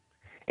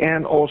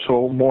 and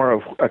also more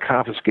of a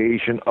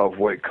confiscation of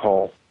what we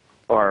call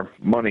our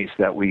monies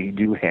that we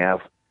do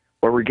have,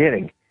 what we're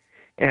getting.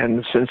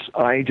 And since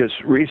I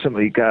just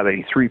recently got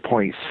a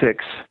 3.6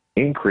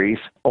 increase,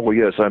 oh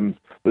yes, I'm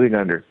living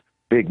under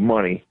big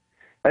money.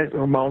 It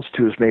amounts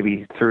to is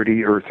maybe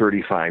 $30 or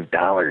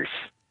 $35.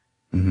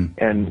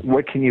 And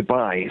what can you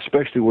buy,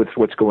 especially with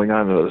what's going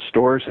on in the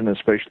stores and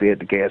especially at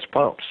the gas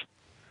pumps?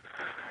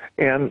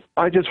 And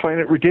I just find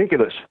it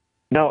ridiculous.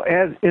 Now,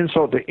 add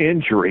insult to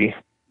injury,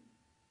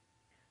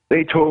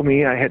 they told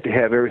me I had to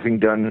have everything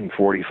done in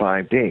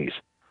 45 days.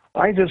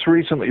 I just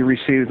recently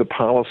received a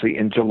policy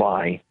in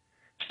July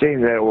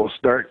stating that it will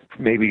start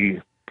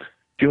maybe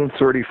June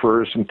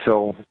 31st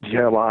until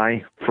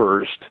July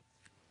 1st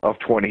of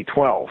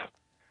 2012.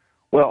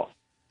 Well,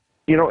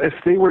 you know, if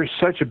they were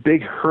such a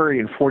big hurry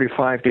in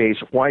 45 days,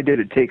 why did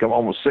it take them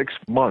almost 6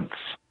 months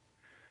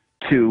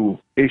to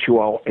issue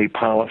out a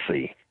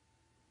policy?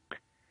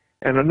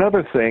 And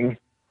another thing,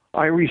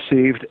 I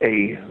received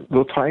a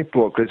little type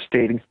booklet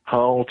stating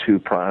how to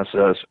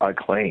process a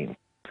claim.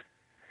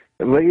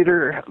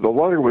 Later, the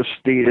letter was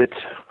dated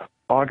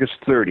August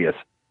 30th.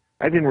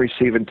 I didn't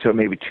receive it until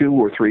maybe 2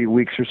 or 3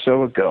 weeks or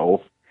so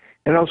ago,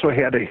 and also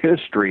had a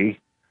history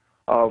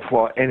of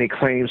any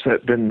claims that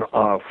have been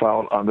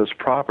filed on this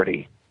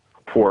property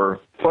for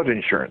flood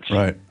insurance.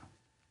 Right.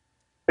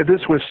 And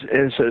this was,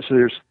 it says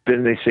there's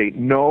been, they say,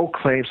 no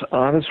claims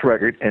on this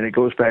record, and it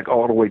goes back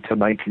all the way to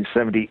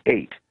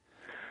 1978.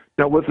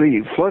 Now, with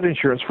the flood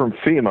insurance from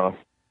FEMA,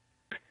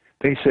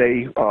 they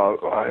say,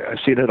 I've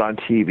seen it on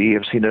TV,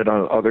 I've seen it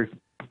on other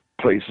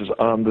places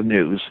on the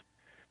news,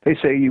 they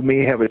say you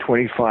may have a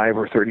 25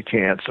 or 30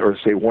 chance, or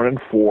say 1 in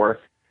 4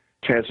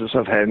 chances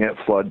of having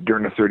that flood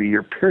during a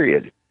 30-year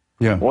period.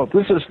 Yeah. Well,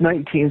 this is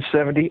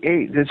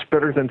 1978. It's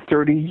better than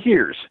 30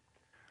 years.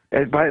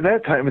 And by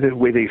that time, the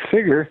way they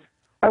figure,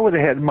 I would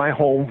have had my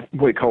home,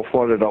 what we call,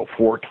 flooded out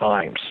 4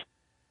 times.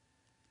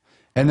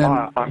 And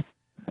then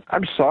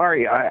I'm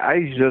sorry.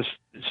 I just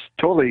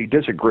totally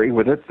disagree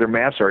with it. Their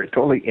maps are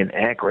totally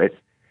inaccurate.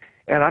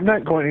 And I'm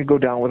not going to go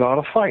down without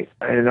a fight.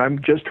 And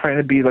I'm just trying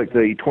to be like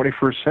the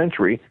 21st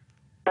century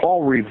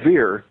Paul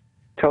Revere,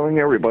 telling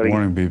everybody,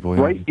 warning people,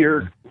 yeah.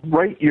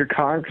 write your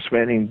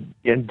congressman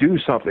and do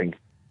something.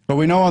 But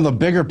we know on the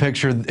bigger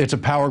picture, it's a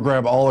power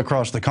grab all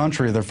across the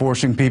country. They're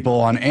forcing people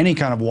on any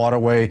kind of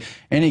waterway,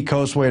 any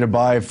coastway to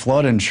buy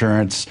flood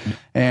insurance.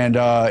 And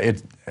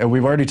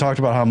we've already talked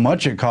about how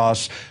much it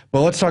costs.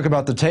 But let's talk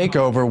about the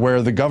takeover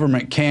where the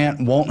government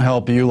won't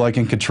help you, like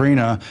in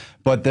Katrina,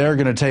 but they're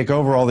going to take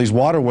over all these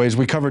waterways.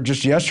 We covered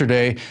just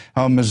yesterday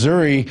how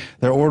Missouri,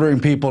 they're ordering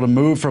people to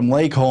move from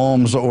lake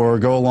homes or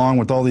go along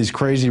with all these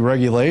crazy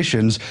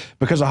regulations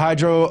because a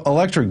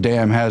hydroelectric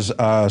dam has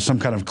some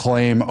kind of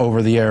claim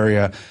over the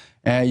area.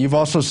 You've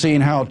also seen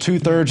how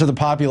 2/3 of the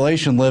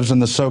population lives in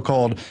the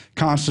so-called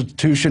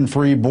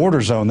Constitution-free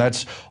border zone.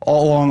 That's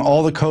all along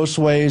all the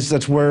coastways.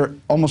 That's where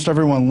almost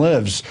everyone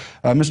lives.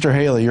 Mr.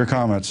 Haley, your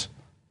comments.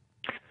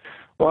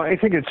 Well, I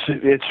think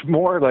it's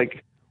more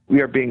like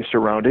we are being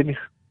surrounded.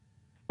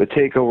 The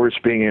takeover is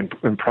being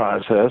in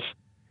process.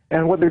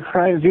 And what they're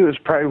trying to do is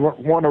probably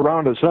want to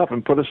round us up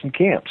and put us in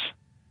camps.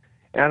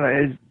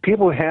 And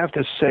people have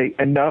to say,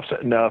 enough's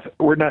enough.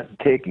 We're not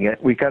taking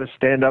it. We've got to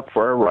stand up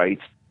for our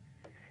rights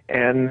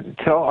and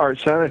tell our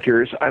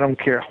senators, I don't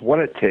care what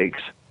it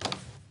takes,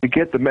 to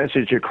get the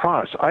message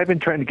across. I've been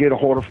trying to get a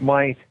hold of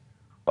my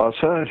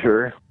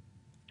senator,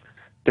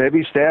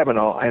 Debbie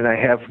Stabenow, and I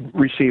have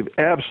received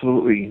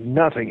absolutely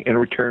nothing in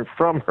return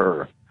from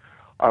her.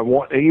 I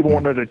even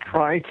wanted to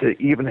try to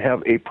even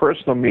have a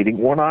personal meeting,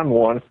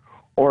 one-on-one,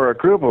 or a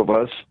group of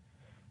us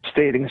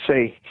stating,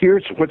 say,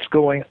 here's what's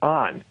going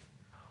on.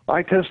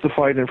 I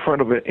testified in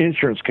front of an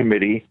insurance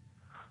committee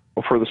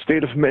for the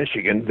state of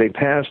Michigan. They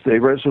passed a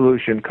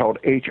resolution called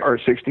H.R.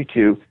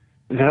 62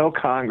 to help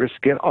Congress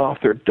get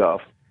off their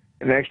duff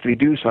and actually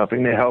do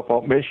something to help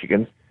out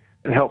Michigan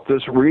and help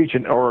this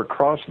region or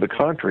across the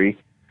country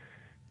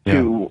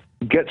to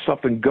get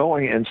something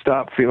going and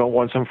stop FEMA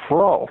once and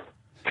for all.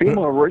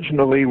 FEMA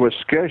originally was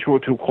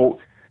scheduled to, quote,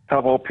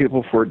 help out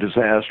people for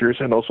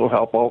disasters and also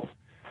help out,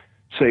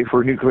 say,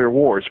 for nuclear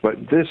wars,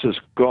 but this has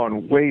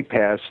gone way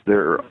past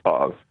their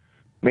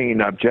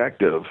main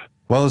objective.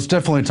 Well, it's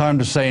definitely time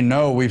to say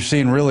no. We've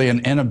seen really an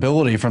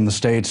inability from the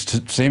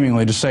states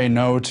seemingly to say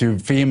no to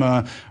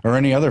FEMA or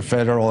any other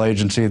federal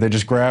agency. They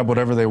just grab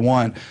whatever they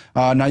want.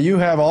 Now, you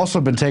have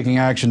also been taking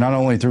action not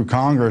only through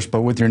Congress,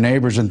 but with your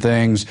neighbors and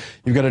things.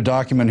 You've got a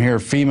document here,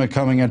 FEMA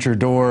coming at your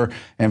door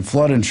and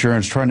flood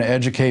insurance, trying to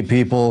educate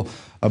people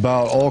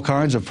about all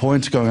kinds of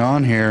points going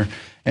on here.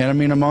 And, I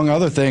mean, among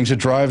other things, it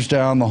drives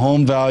down the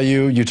home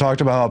value. You talked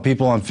about how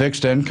people on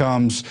fixed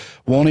incomes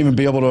won't even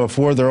be able to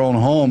afford their own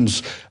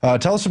homes.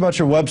 Tell us about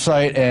your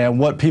website and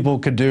what people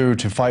could do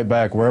to fight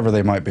back wherever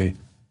they might be.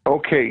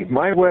 Okay,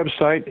 my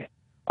website,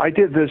 I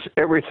did this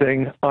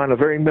everything on a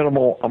very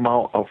minimal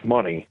amount of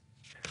money.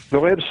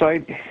 The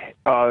website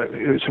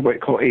is what I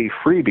call a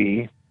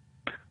freebie.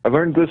 I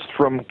learned this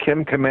from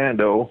Kim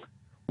Commando,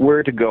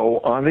 where to go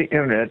on the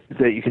internet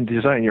that you can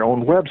design your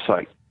own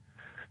website.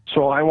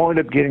 So I wound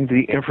up getting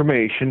the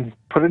information,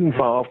 put it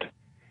involved,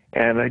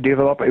 and I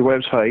developed a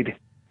website.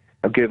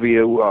 I'll give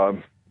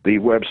you the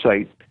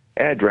website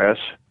address,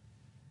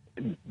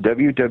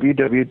 www.wix.com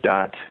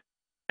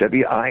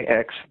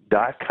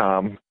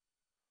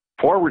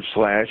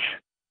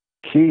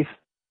Keith,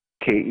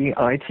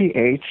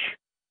 KEITH,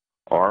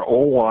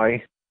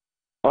 ROY,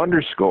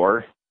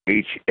 _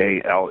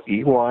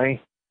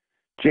 HALEY,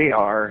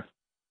 JR,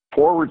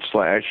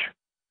 /FEMA,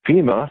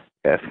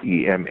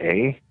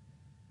 FEMA,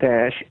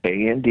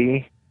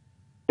 -AND,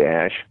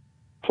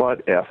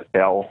 flood,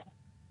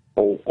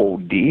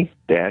 FLOOD,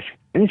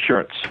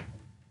 insurance.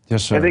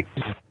 Yes, sir.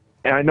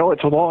 And I know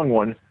it's a long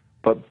one,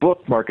 but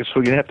bookmark it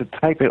so you have to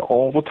type it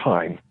all the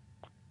time.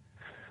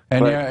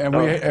 And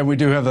and we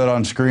do have that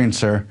on screen,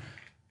 sir.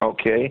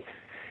 Okay.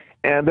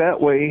 And that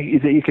way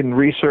you can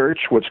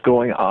research what's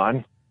going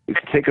on. You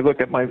can take a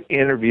look at my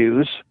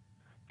interviews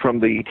from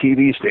the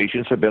TV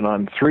stations. I've been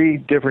on 3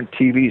 different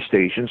TV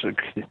stations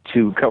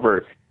to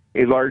cover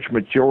a large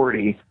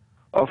majority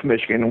of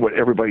Michigan and what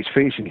everybody's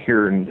facing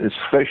here, and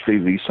especially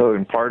the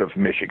southern part of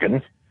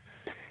Michigan.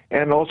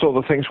 And also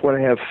the things what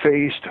I have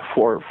faced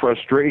for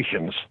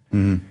frustrations.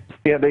 Mm-hmm.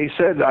 Yeah, they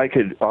said I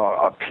could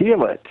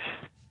appeal it,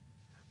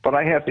 but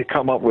I have to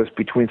come up with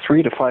between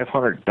 $300 to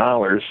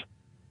 $500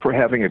 for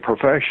having a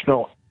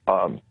professional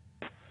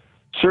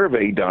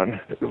survey done,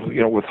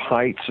 with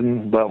heights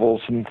and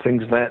levels and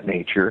things of that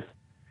nature,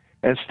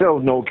 and still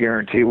no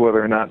guarantee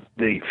whether or not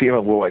the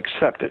FEMA will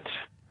accept it.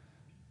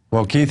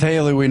 Well, Keith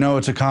Haley, we know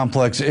it's a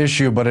complex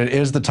issue, but it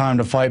is the time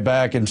to fight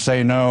back and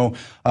say no,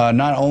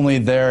 not only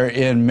there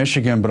in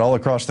Michigan, but all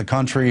across the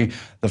country.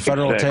 The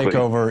federal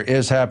takeover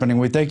is happening.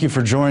 We thank you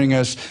for joining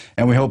us,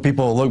 and we hope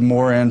people will look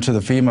more into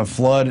the FEMA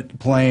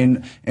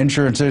floodplain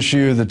insurance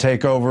issue, the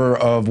takeover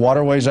of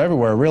waterways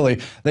everywhere, really.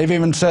 They've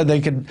even said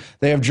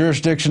they have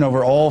jurisdiction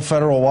over all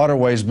federal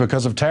waterways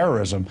because of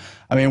terrorism.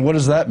 I mean, what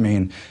does that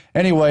mean?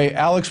 Anyway,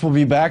 Alex will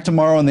be back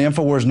tomorrow in the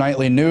Infowars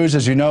Nightly News.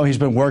 As you know, he's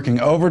been working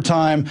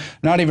overtime,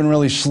 not even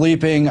really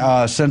sleeping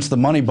since the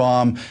money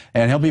bomb,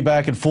 and he'll be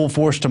back in full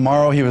force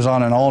tomorrow. He was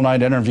on an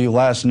all-night interview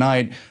last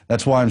night.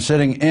 That's why I'm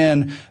sitting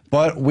in.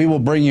 But we will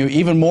bring you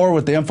even more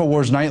with the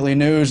Infowars Nightly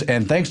News,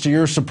 and thanks to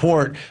your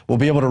support, we'll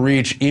be able to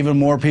reach even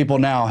more people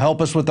now. Help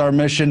us with our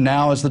mission.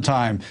 Now is the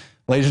time.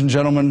 Ladies and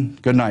gentlemen,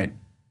 good night.